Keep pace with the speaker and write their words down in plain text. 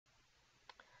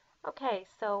Okay,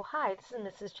 so hi, this is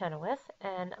Mrs. Chenoweth,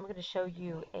 and I'm going to show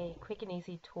you a quick and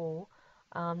easy tool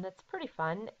that's pretty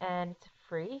fun, and it's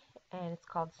free, and it's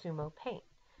called Sumo Paint.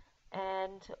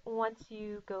 And once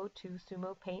you go to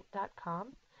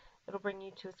sumopaint.com, it'll bring you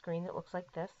to a screen that looks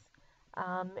like this.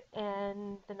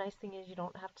 And the nice thing is you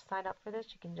don't have to sign up for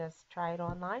this. You can just try it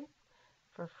online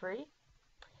for free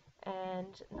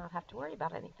and not have to worry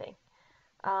about anything.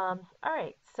 All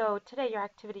right, so today your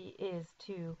activity is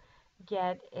to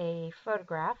get a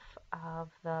photograph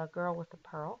of the girl with the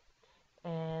pearl,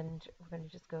 and we're going to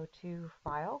just go to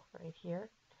File right here,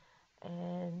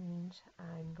 and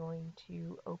I'm going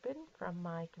to open from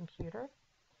my computer.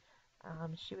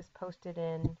 She was posted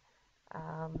in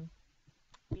um,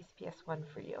 BCPS1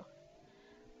 for you.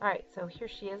 All right, so here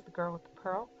she is, the girl with the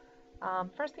pearl.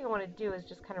 First thing I want to do is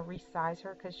just kind of resize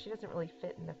her because she doesn't really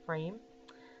fit in the frame.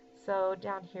 So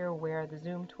down here where the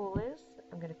zoom tool is,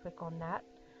 I'm going to click on that.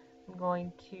 I'm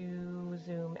going to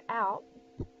zoom out.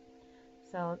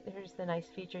 So here's the nice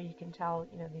feature. You can tell,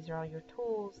 these are all your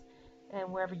tools, and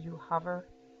wherever you hover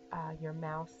your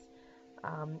mouse,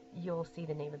 you'll see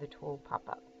the name of the tool pop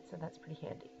up. So that's pretty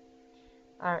handy.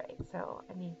 All right, so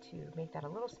I need to make that a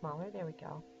little smaller. There we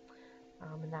go.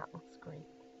 And that looks great.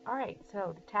 All right,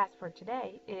 so the task for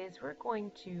today is we're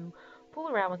going to fool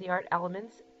around with the art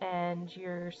elements, and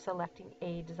you're selecting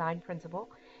a design principle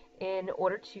in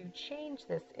order to change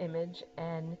this image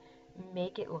and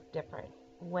make it look different.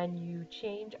 When you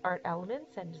change art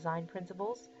elements and design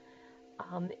principles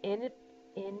in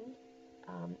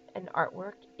an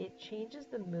artwork, it changes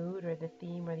the mood or the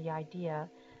theme or the idea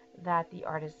that the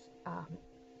artist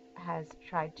has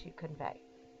tried to convey.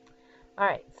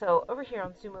 Alright, so over here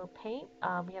on Sumo Paint,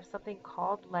 we have something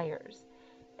called layers.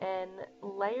 And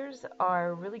layers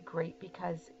are really great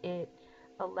because it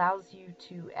allows you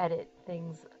to edit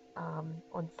things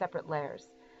on separate layers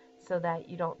so that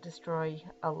you don't destroy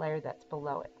a layer that's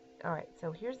below it. Alright,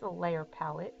 so here's the layer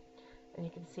palette, and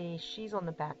you can see she's on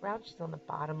the background, she's on the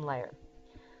bottom layer.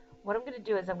 What I'm going to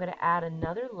do is I'm going to add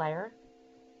another layer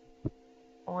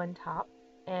on top,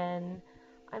 and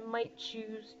I might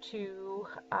choose to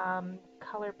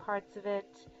color parts of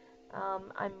it.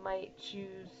 I might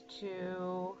choose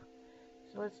to,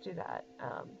 so let's do that.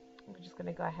 I'm just going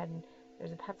to go ahead and,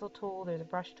 there's a pencil tool, there's a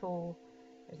brush tool,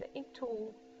 there's an ink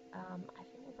tool. I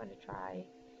think I'm going to try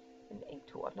an ink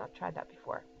tool. I've not tried that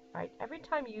before. Alright, every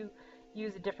time you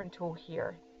use a different tool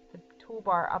here, the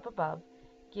toolbar up above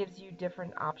gives you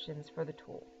different options for the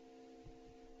tool.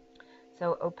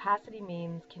 So opacity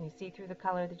means, can you see through the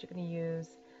color that you're going to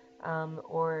use,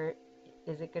 or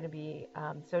is it going to be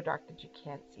so dark that you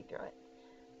can't see through it?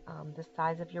 The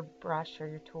size of your brush or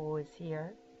your tool is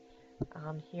here.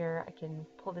 Here I can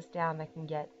pull this down, I can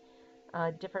get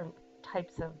different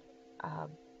types of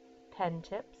pen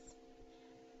tips.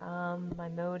 My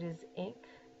mode is ink,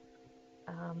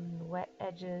 wet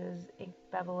edges, ink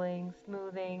beveling,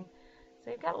 smoothing. So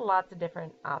you've got lots of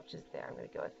different options there. I'm going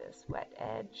to go with this wet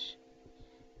edge,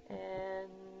 and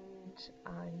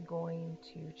I'm going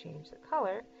to change the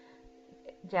color.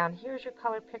 Down here is your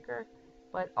color picker,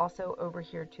 but also over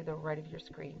here to the right of your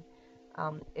screen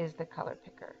is the color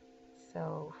picker.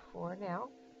 So for now,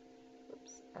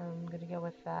 oops, I'm going to go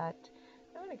with that.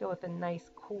 I'm going to go with a nice,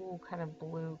 cool kind of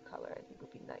blue color. I think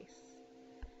would be nice.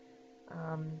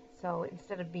 So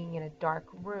instead of being in a dark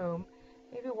room,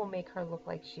 maybe we'll make her look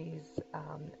like she's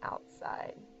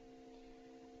outside.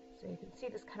 So you can see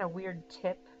this kind of weird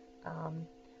tip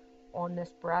on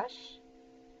this brush.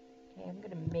 Okay, I'm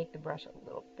going to make the brush a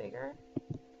little bigger.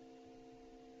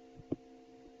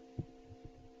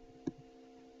 So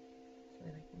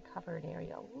that I can cover an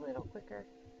area a little quicker.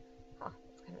 Huh,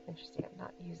 that's kind of interesting. I've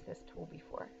not used this tool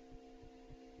before.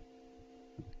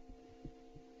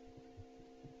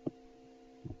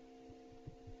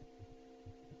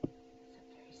 It's a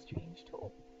very strange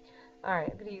tool.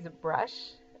 Alright, I'm going to use a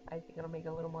brush. I think it'll make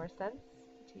a little more sense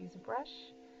to use a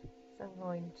brush. So I'm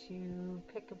going to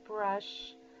pick a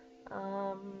brush,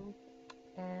 and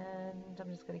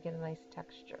I'm just going to get a nice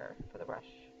texture for the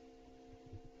brush.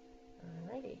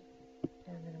 Alrighty,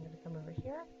 and then I'm going to come over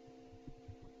here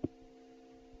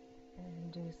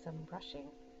and do some brushing.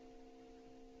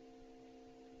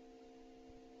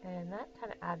 And that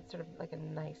kind of adds sort of like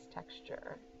a nice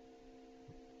texture.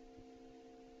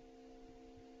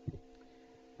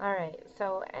 Alright,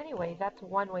 so anyway, that's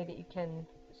one way that you can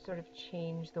sort of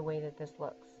change the way that this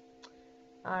looks.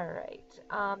 Alright,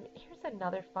 here's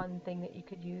another fun thing that you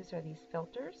could use are these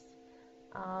filters.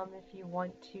 If you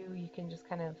want to, you can just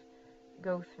kind of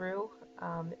go through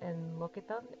and look at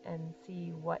them and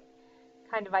see what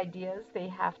kind of ideas they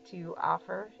have to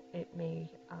offer. It may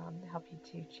help you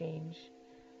to change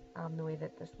the way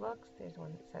that this looks. There's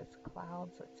one that says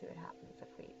clouds. Let's see what happens if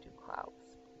we do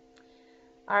clouds.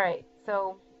 Alright,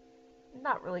 so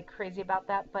not really crazy about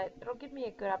that, but it'll give me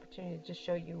a good opportunity to just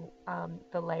show you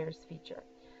the layers feature.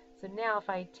 So now if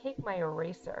I take my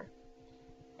eraser,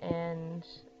 and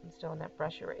I'm still in that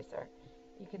brush eraser,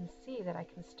 you can see that I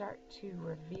can start to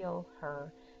reveal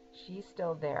her. She's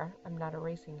still there. I'm not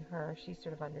erasing her. She's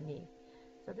sort of underneath.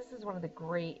 So this is one of the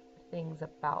great things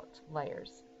about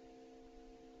layers.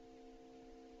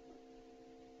 Okay,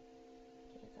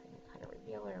 so I can kind of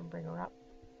reveal her and bring her up.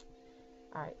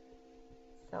 Alright,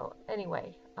 so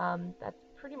anyway, that's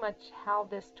pretty much how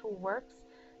this tool works.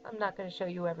 I'm not going to show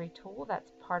you every tool.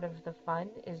 That's part of the fun,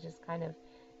 is just kind of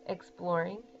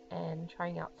exploring and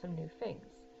trying out some new things.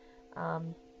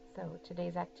 So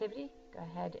today's activity, go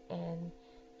ahead and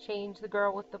change the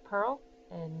girl with the pearl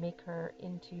and make her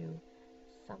into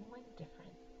someone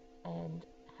different and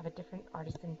have a different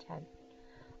artist intent.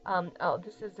 Oh,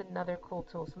 this is another cool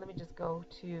tool. So let me just go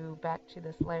back to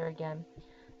this layer again,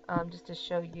 just to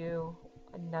show you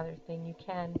another thing. You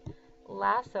can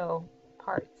lasso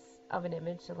parts of an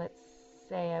image. So let's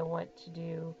say I want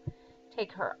to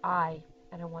take her eye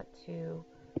and I want to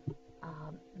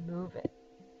move it.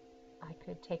 I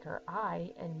could take her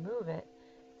eye and move it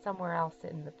somewhere else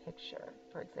in the picture,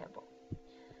 for example.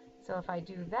 So if I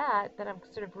do that, then I'm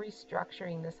sort of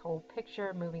restructuring this whole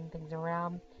picture, moving things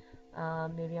around.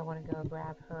 Maybe I want to go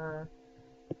grab her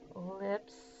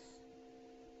lips,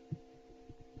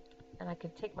 and I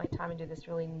could take my time and do this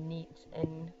really neat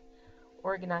and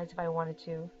organized if I wanted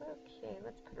to. Okay,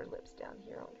 let's put her lips down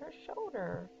here on her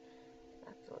shoulder.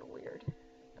 That's a little weird.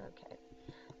 Okay.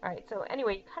 Alright, so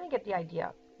anyway, you kind of get the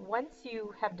idea. Once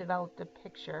you have developed a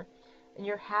picture and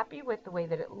you're happy with the way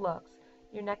that it looks,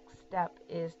 your next step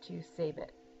is to save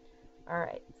it.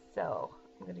 Alright, so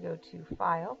I'm going to go to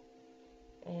File,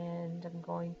 and I'm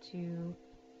going to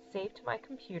save to my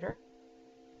computer.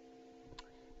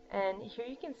 And here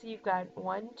you can see you've got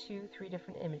 1, 2, 3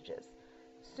 different images.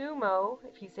 Sumo,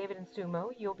 if you save it in Sumo,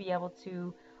 you'll be able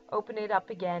to open it up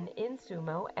again in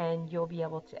Sumo and you'll be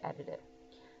able to edit it.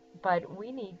 But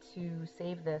we need to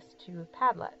save this to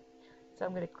Padlet. So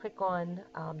I'm going to click on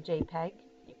JPEG.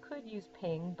 You could use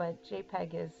PNG, but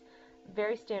JPEG is a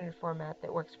very standard format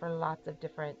that works for lots of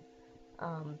different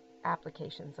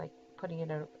applications, like putting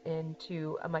it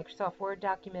into a Microsoft Word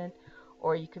document,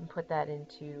 or you can put that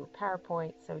into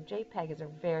PowerPoint. So JPEG is a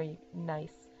very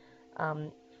nice,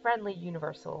 friendly,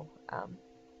 universal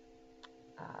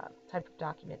type of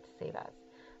document to save as.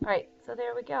 Alright, so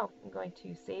there we go. I'm going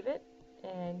to save it.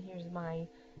 And here's my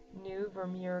new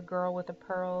Vermeer girl with a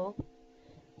pearl.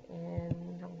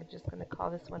 And I'm just going to call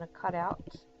this one a cutout.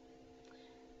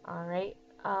 Alright,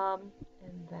 and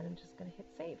then I'm just going to hit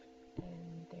save.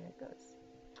 And there it goes.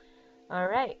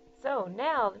 Alright, so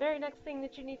now the very next thing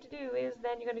that you need to do is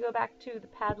then you're going to go back to the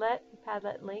Padlet. The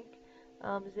Padlet link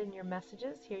is in your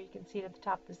messages. Here you can see it at the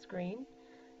top of the screen.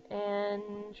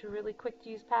 And really quick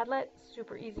to use Padlet.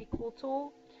 Super easy, cool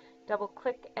tool. Double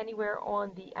click anywhere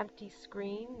on the empty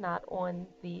screen, not on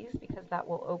these, because that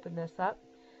will open this up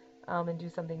and do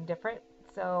something different.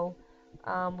 So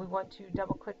we want to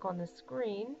double click on the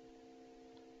screen,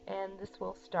 and this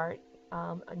will start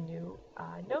a new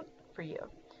note for you.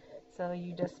 So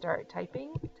you just start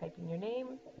typing your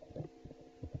name.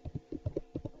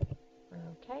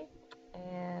 Okay,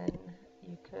 and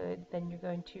then you're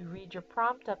going to read your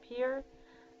prompt up here.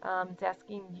 It's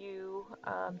asking you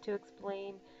to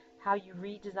explain how you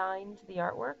redesigned the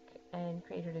artwork and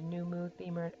created a new mood,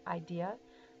 theme, or idea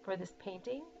for this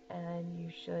painting, and you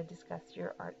should discuss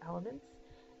your art elements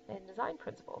and design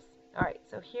principles. Alright,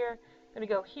 so here, I'm going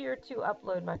to go here to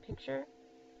upload my picture,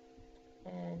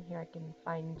 and here I can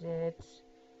find it.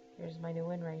 Here's my new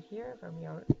one right here from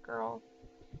your girl.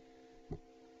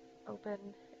 Open,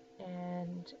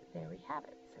 and there we have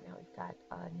it. So now we've got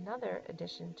another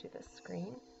addition to the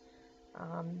screen,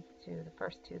 to the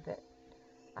first two that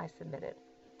I submitted.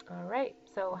 Alright,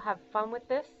 so have fun with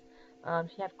this.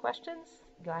 If you have questions,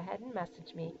 go ahead and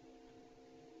message me.